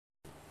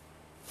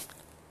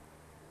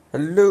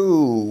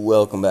Hello,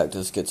 welcome back to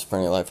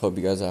Schizophrenia Life. Hope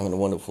you guys are having a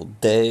wonderful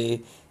day.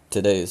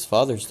 Today is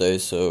Father's Day,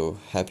 so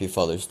happy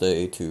Father's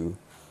Day to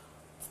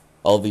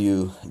all of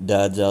you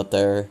dads out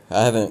there.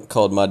 I haven't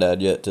called my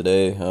dad yet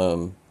today,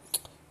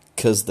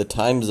 because the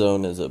time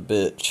zone is a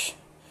bitch.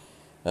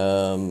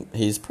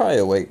 He's probably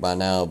awake by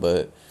now,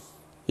 but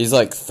he's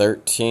like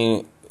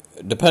 13,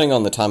 depending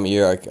on the time of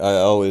year, I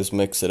always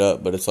mix it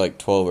up, but it's like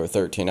 12 or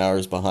 13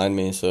 hours behind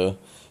me, so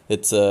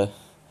it's,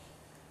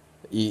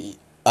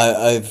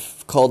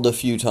 I've called a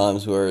few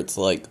times where it's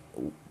like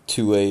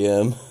 2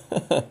 a.m.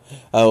 I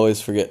always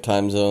forget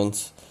time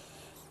zones.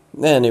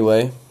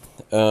 Anyway,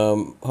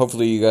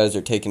 hopefully you guys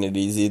are taking it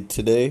easy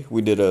today.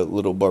 We did a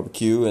little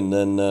barbecue, and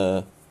then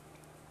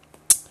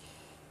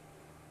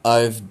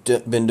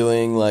been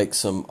doing like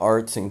some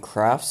arts and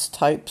crafts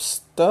type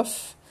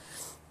stuff.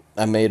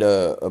 I made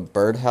a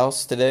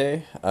birdhouse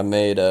today. I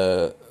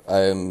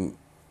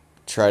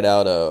tried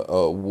out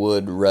a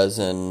wood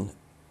resin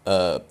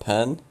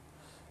pen.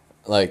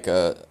 Like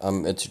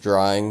it's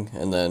drying,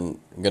 and then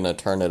I'm gonna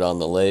turn it on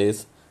the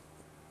lathe.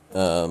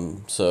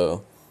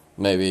 So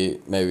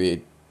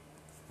maybe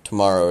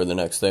tomorrow or the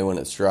next day when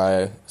it's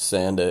dry,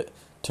 sand it,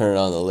 turn it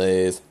on the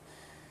lathe,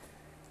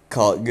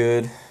 call it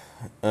good.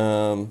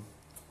 Other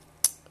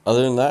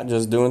than that,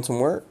 just doing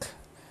some work.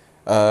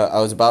 I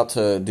was about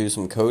to do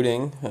some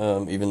coding,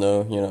 even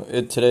though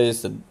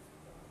today's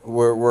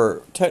we're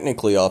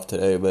technically off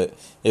today, but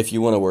if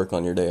you want to work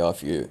on your day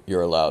off,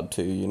 you're allowed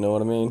to. You know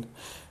what I mean?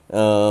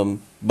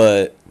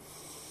 But,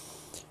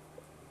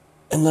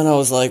 and then I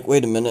was like,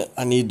 wait a minute,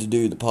 I need to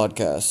do the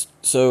podcast.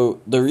 So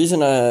the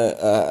reason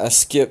I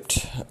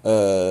skipped,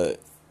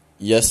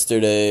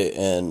 yesterday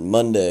and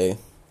Monday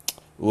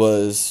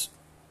was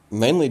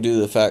mainly due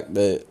to the fact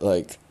that,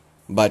 like,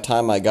 by the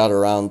time I got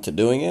around to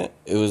doing it,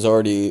 it was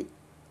already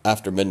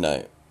after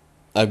midnight.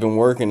 I've been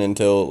working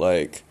until,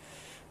 like,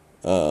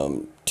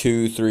 2,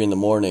 3 in the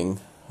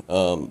morning,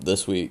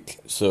 this week.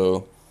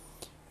 So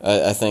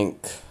I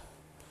think...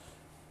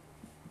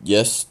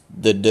 Yes,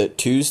 the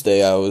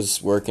Tuesday I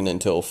was working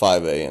until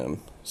 5 a.m.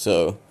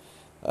 So,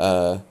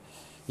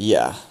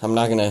 yeah, I'm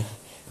not gonna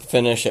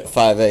finish at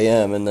 5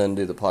 a.m. and then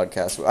do the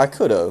podcast. I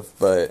could have,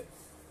 but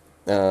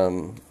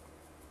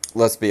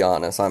let's be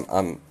honest,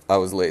 I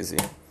was lazy,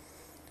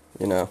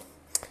 you know.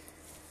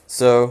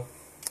 So,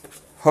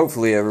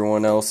 hopefully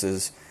everyone else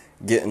is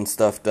getting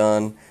stuff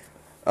done.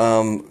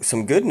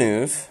 Some good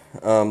news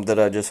that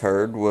I just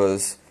heard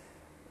was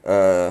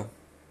the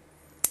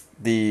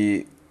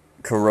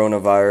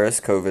coronavirus,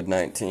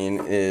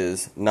 COVID-19,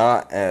 is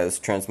not as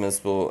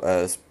transmissible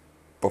as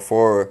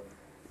before,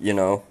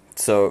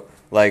 so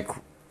like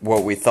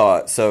what we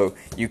thought. So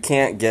you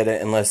can't get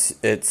it unless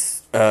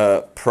it's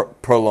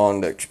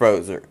prolonged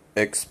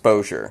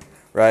exposure,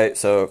 right?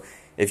 So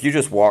if you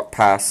just walk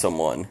past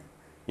someone,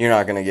 you're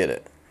not going to get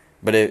it.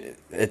 But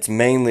it's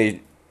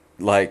mainly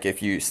like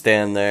if you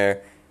stand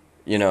there,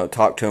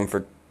 talk to them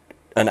for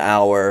an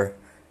hour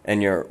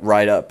and you're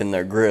right up in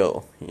their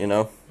grill,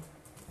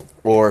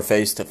 or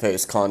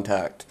face-to-face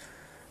contact.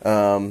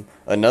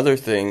 Another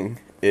thing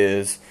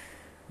is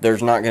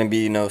there's not going to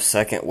be no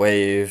second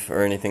wave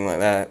or anything like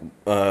that.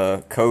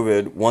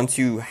 COVID, once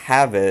you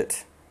have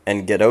it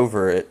and get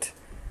over it,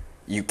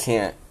 you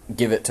can't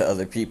give it to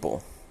other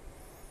people.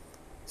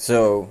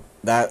 So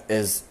that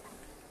is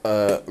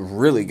a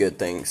really good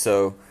thing.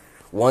 So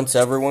once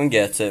everyone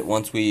gets it,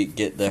 once we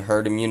get the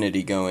herd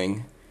immunity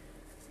going,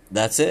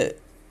 that's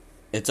it.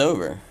 It's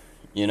over,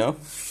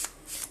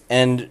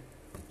 And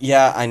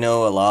yeah, I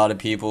know a lot of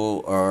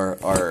people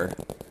are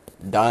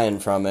dying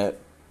from it,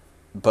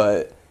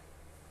 but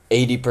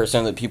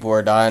 80% of the people who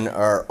are dying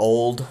are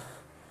old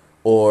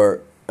or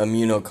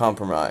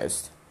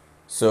immunocompromised.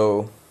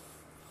 So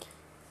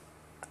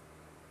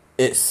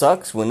it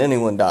sucks when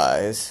anyone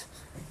dies,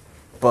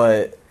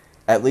 but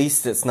at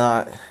least it's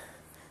not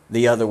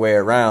the other way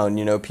around.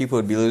 People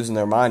would be losing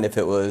their mind if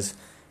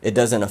it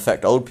doesn't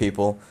affect old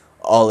people.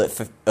 All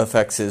it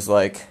affects is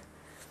like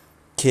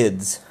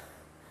kids.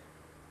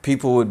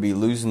 People would be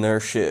losing their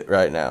shit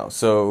right now.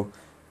 So,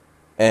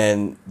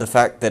 and the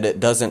fact that it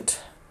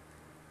doesn't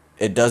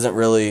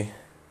really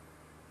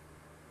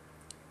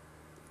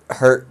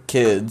hurt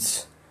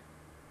kids,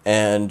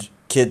 and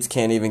kids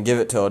can't even give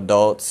it to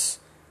adults.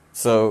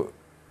 So,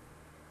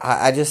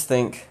 I just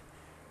think,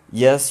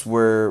 yes,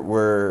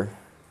 it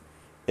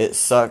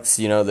sucks.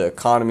 The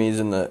economy's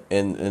in the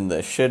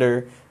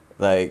shitter.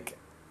 Like,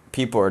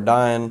 people are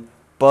dying,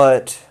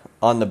 but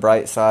on the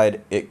bright side,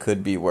 it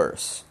could be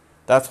worse.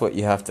 That's what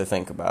you have to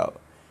think about.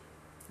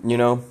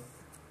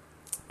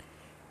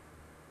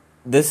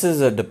 This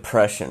is a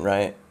depression,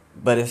 right?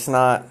 But it's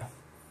not.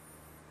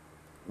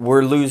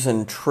 We're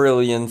losing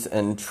trillions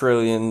and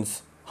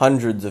trillions,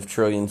 hundreds of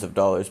trillions of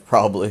dollars,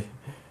 probably.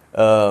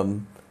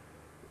 We've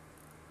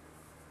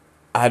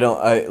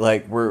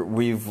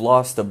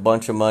lost a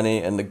bunch of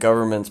money, and the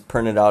government's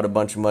printed out a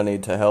bunch of money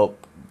to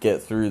help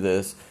get through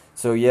this.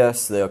 So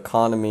yes, the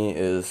economy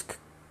is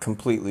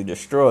completely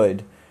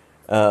destroyed.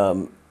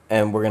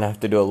 And we're going to have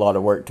to do a lot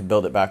of work to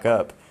build it back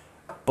up.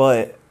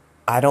 But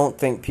I don't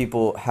think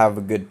people have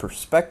a good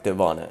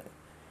perspective on it.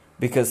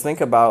 Because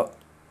think about,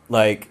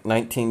 like,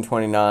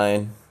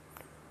 1929,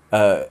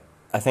 I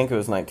think it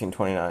was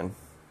 1929,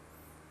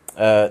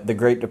 the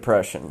Great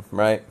Depression,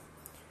 right?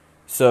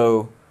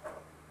 So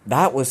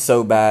that was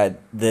so bad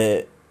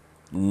that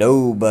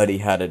nobody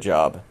had a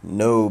job.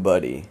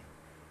 Nobody.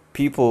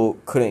 People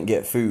couldn't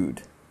get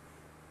food.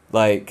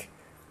 Like,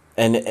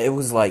 and it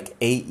was like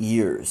 8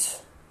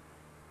 years.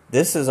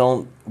 This is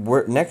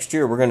next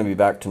year we're going to be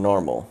back to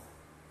normal,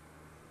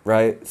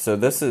 right? So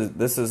this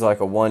is like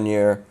a 1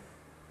 year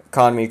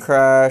economy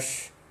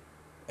crash,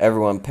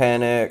 everyone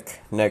panic.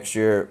 Next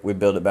year we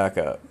build it back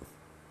up,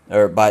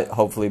 or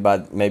hopefully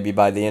maybe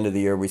by the end of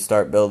the year we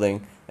start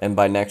building, and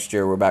by next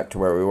year we're back to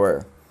where we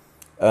were.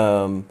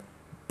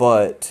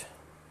 But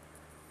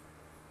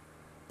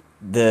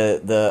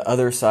the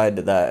other side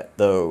to that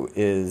though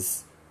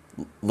is,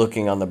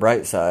 looking on the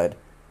bright side,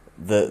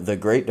 the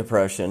Great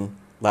Depression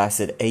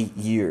lasted 8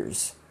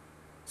 years.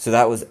 So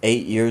that was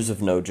 8 years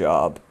of no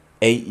job,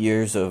 8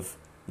 years of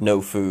no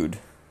food.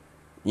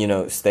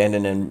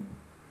 Standing in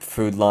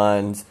food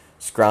lines,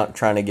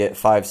 trying to get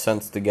 5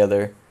 cents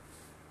together.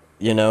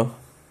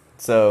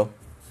 So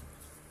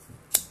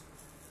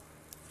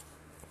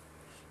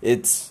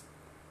it's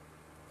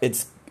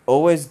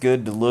always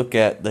good to look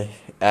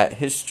at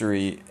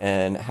history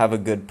and have a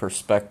good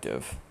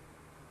perspective,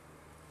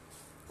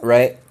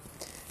 right?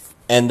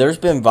 And there's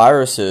been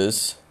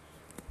viruses.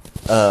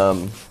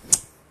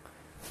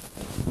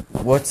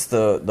 What's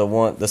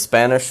the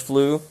Spanish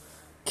flu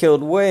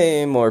killed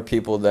way more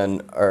people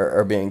than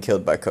are being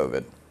killed by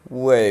COVID.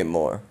 Way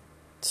more.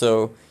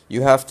 So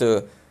you have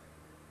to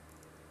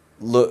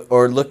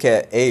look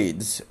at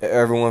AIDS.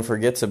 Everyone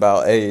forgets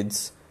about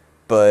AIDS,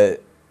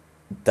 but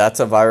that's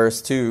a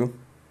virus too,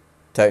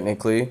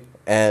 technically,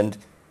 and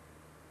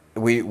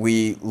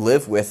we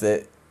live with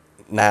it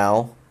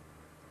now,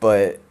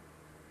 but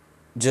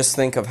just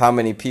think of how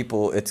many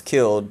people it's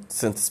killed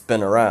since it's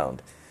been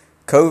around.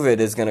 COVID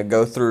is going to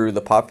go through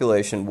the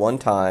population one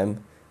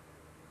time,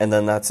 and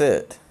then that's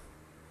it.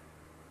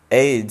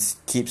 AIDS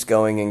keeps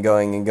going and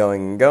going and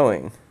going and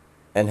going,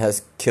 and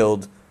has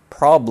killed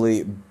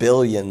probably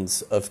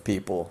billions of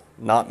people.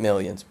 Not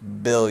millions,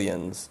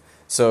 billions.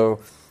 So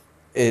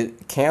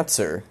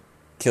cancer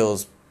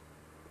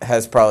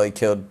has probably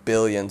killed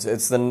billions.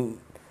 It's the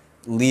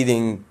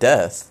leading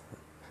death.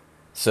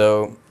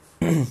 So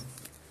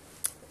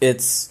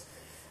it's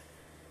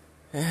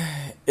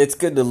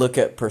good to look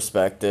at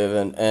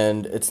perspective,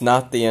 and it's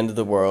not the end of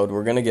the world.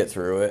 We're going to get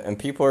through it, and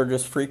people are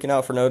just freaking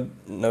out for no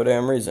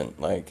damn reason.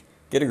 Like,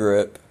 get a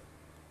grip,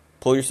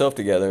 pull yourself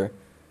together,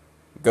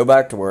 go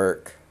back to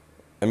work,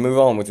 and move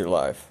on with your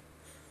life.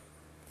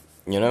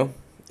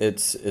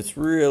 It's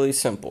really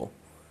simple.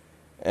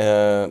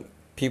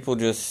 People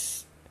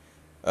just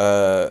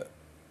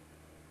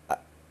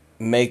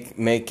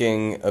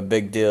making a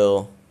bigger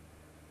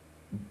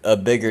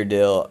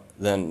deal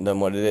than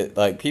what it is.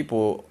 Like,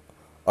 people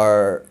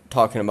are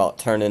talking about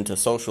turning to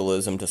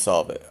socialism to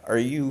solve it. Are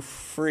you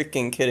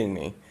freaking kidding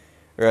me?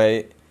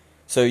 Right?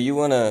 So you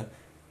want to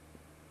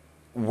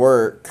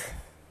work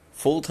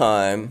full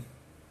time,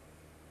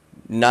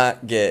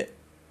 not get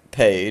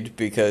paid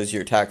because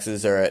your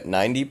taxes are at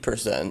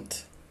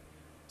 90%.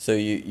 So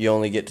you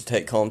only get to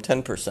take home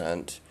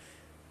 10%,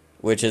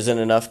 which isn't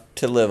enough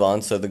to live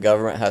on. So the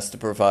government has to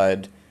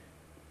provide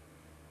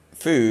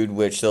food,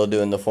 which they'll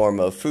do in the form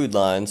of food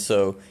lines.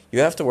 So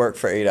you have to work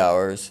for 8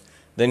 hours.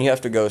 Then you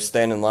have to go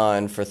stand in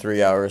line for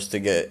 3 hours to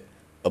get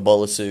a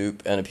bowl of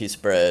soup and a piece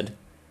of bread.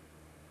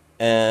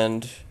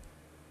 And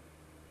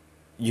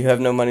you have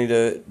no money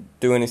to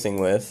do anything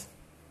with.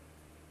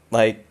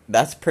 Like,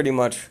 that's pretty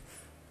much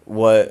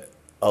what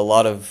a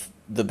lot of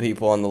the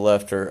people on the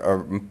left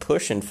are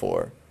pushing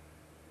for.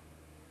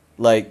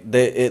 Like,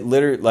 it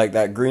literally, like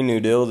that Green New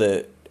Deal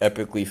that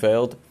epically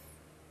failed.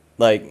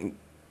 Like,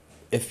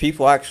 if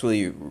people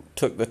actually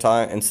took the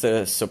time, instead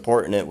of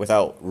supporting it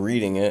without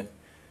reading it,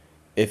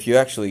 if you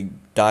actually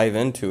dive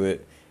into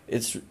it,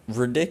 it's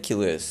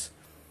ridiculous.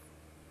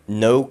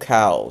 No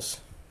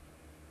cows,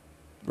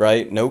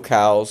 right? No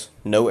cows,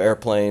 no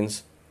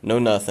airplanes, no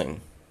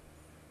nothing,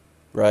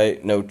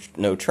 right? No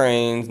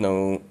trains,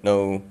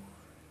 no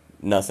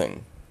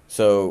nothing.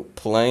 So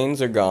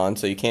planes are gone,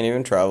 so you can't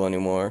even travel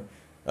anymore.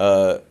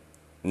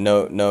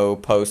 No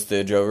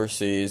postage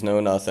overseas, no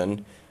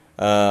nothing.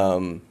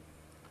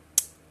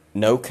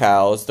 No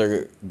cows.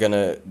 They're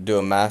gonna do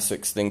a mass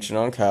extinction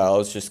on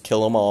cows. Just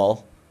kill them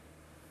all.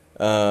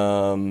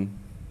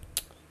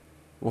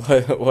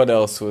 What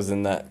else was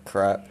in that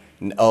crap?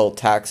 Oh,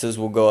 taxes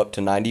will go up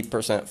to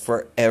 90%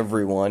 for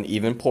everyone,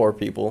 even poor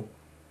people.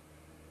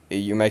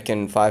 You're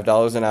making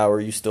 $5 an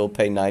hour, you still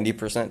pay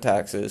 90%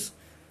 taxes.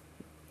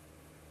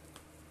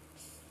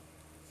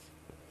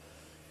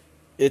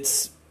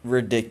 It's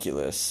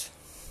ridiculous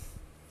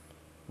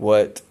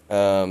what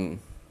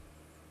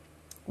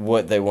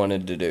they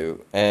wanted to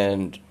do,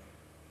 and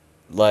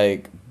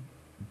like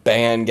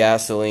ban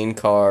gasoline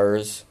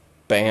cars,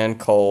 ban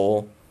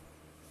coal.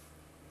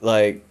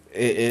 Like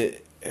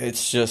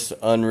it's just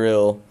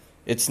unreal.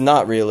 it's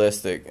not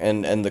realistic.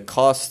 And the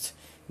cost,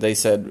 they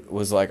said,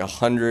 was like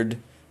 $100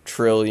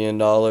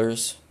 trillion,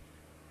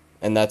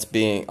 and that's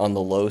being on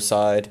the low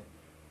side.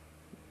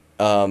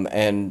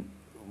 And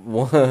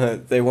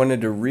they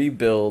wanted to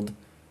rebuild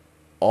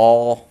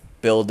all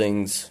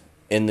buildings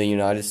in the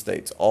United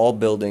States, all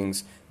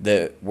buildings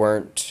that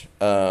weren't,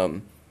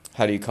 how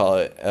do you call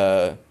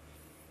it,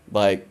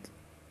 like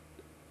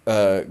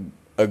a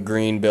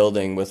green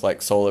building with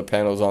like solar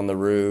panels on the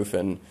roof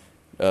and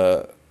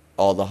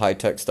all the high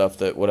tech stuff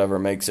that whatever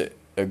makes it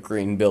a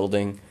green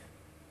building.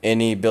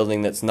 Any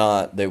building that's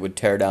not, they would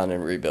tear down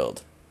and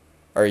rebuild.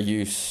 Are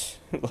you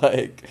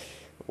like,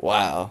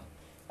 wow?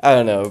 I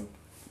don't know.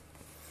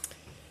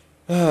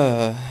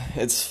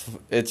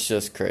 It's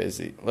just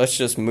crazy. Let's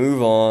just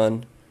move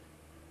on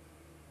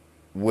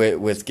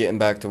with getting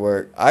back to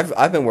work.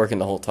 I've been working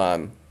the whole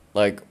time.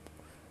 Like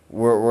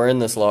we're in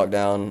this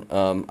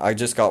lockdown. I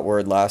just got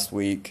word last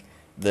week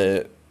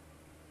that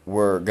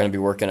we're going to be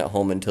working at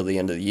home until the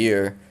end of the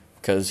year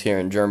because here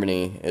in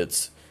Germany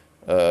it's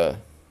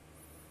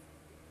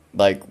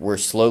like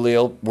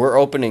we're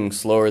opening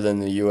slower than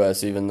the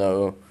US, even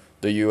though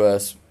the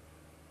US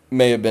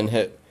may have been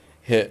hit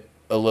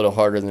a little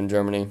harder than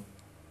Germany,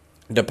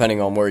 depending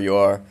on where you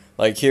are.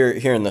 Like here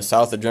in the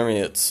south of Germany,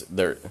 it's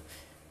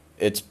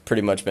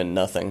pretty much been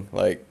nothing.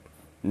 Like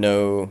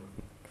no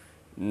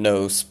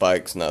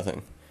spikes,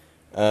 nothing.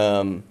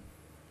 So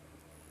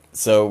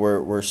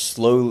we're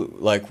slow,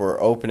 like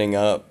we're opening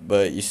up,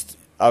 but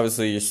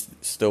obviously you're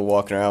still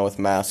walking around with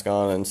mask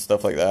on and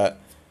stuff like that.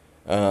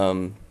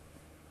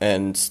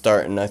 And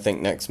starting, I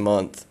think next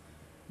month,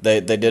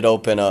 they did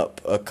open up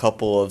a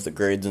couple of the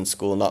grades in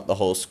school, not the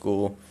whole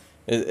school.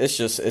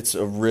 It's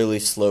a really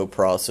slow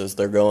process.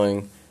 They're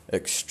going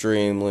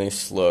extremely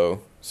slow,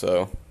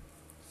 so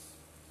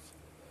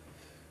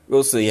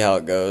we'll see how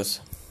it goes.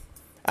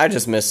 I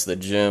just miss the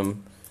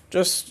gym.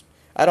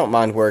 I don't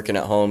mind working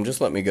at home. Just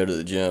let me go to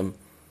the gym.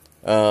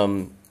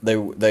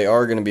 They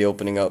are going to be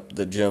opening up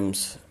the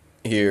gyms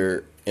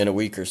here in a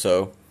week or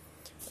so,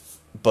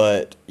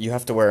 but you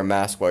have to wear a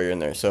mask while you're in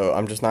there. So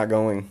I'm just not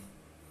going.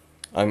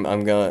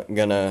 I'm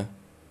gonna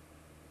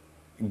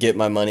get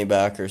my money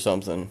back or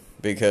something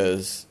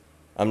because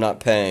I'm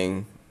not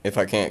paying if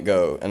I can't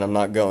go, and I'm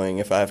not going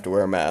if I have to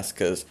wear a mask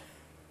because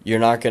you're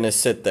not gonna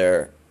sit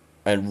there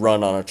and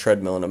run on a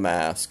treadmill in a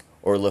mask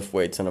or lift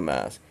weights in a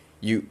mask.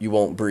 You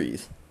won't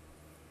breathe.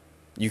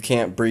 You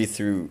can't breathe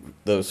through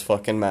those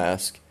fucking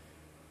masks,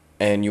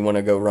 and you want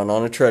to go run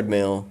on a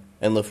treadmill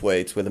and lift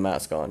weights with a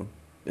mask on.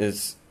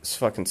 It's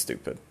fucking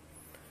stupid.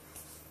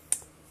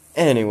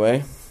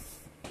 Anyway,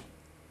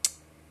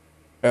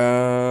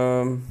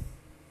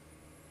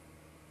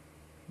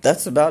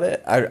 that's about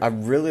it. I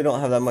really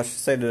don't have that much to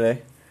say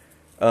today.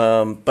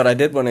 But I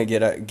did want to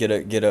get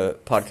a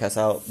podcast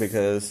out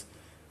because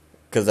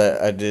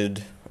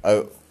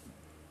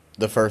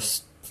the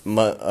first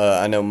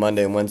I know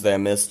Monday and Wednesday I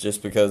missed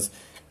just because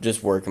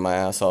just working my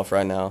ass off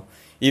right now.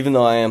 Even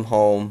though I am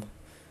home,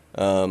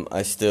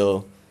 I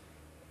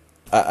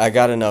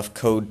got enough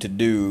code to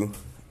do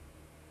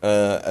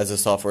as a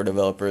software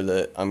developer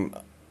that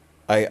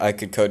I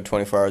could code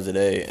 24 hours a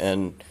day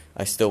and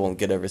I still won't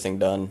get everything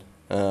done.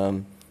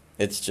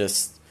 It's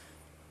just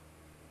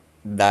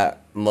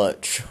that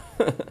much.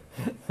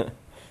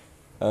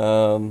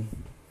 I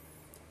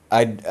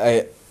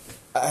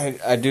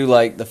do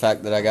like the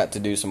fact that I got to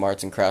do some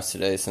arts and crafts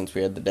today since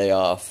we had the day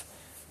off.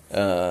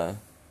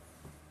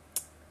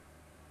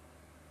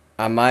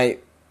 I might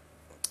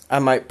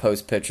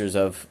post pictures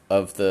of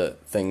the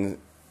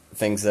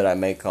things that I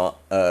make on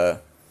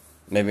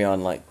maybe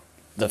on like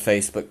the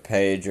Facebook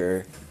page,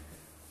 or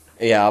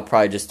yeah, I'll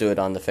probably just do it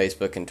on the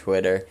Facebook and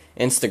Twitter.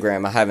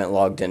 Instagram, I haven't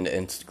logged into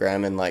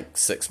Instagram in like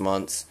 6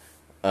 months.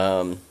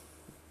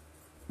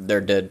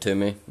 They're dead to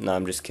me. No,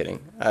 I'm just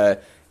kidding. I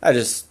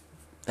just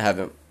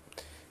haven't.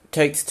 It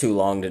takes too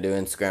long to do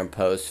Instagram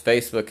posts.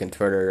 Facebook and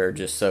Twitter are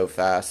just so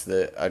fast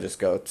that I just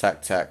go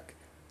tack tack,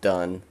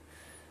 done.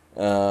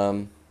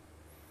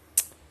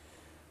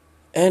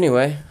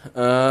 Anyway,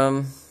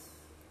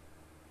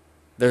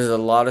 there's a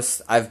lot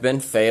of I've been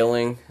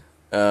failing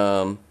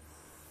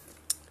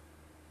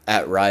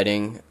at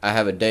writing. I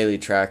have a daily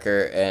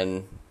tracker,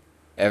 and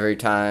every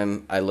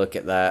time I look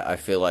at that, I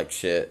feel like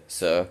shit.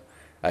 So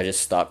I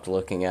just stopped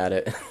looking at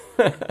it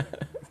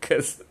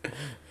because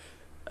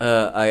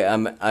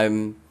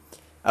I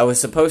was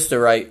supposed to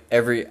write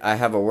I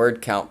have a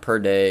word count per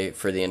day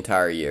for the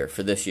entire year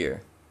for this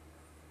year,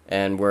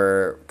 and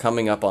we're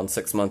coming up on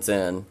 6 months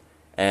in,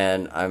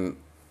 and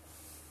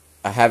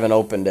I haven't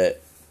opened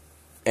it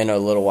in a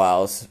little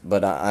whiles,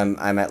 but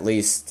I'm at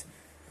least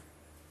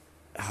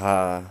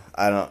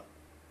I'm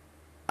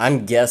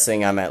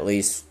guessing I'm at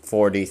least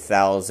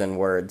 40,000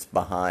 words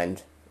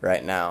behind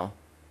right now.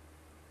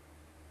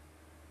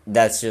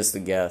 That's just a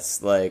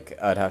guess. Like,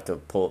 I'd have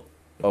to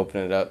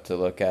open it up to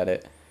look at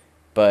it,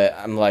 but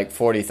I'm like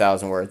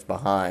 40,000 words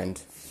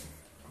behind.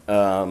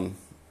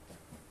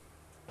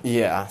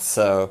 Yeah,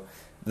 so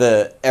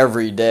the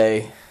every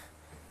day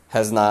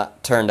has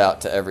not turned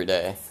out to every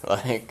day.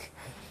 Like,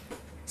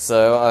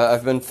 So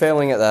I've been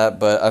failing at that,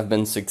 but I've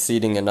been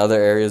succeeding in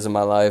other areas of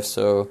my life.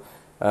 So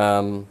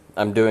I'm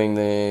doing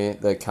the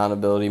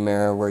accountability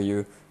mirror where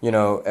you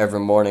know, every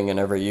morning and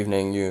every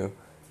evening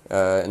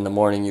in the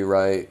morning you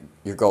write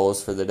your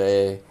goals for the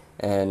day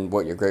and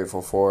what you're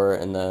grateful for,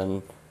 and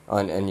then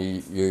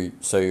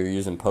so you're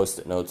using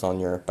post-it notes on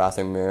your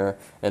bathroom mirror,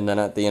 and then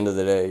at the end of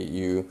the day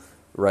you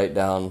write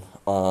down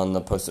on the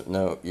post-it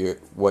note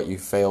what you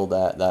failed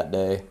at that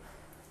day,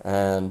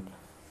 and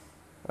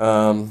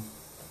um,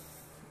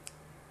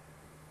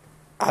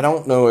 I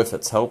don't know if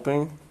it's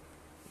helping,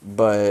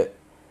 but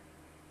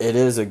it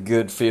is a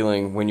good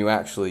feeling when you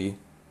actually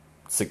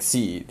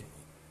succeed.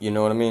 You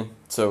know what I mean?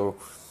 So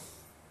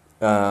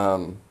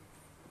um,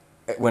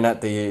 when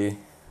at the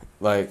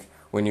like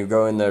when you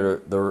go in there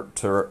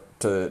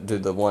to do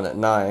the one at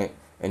night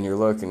and you're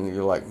looking,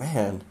 you're like,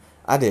 man,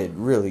 I did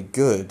really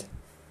good.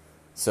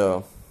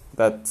 So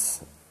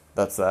that's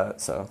that.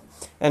 So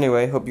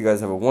anyway, hope you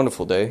guys have a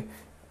wonderful day.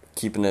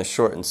 Keeping this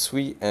short and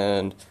sweet,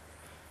 and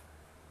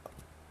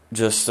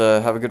just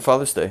have a good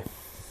Father's Day.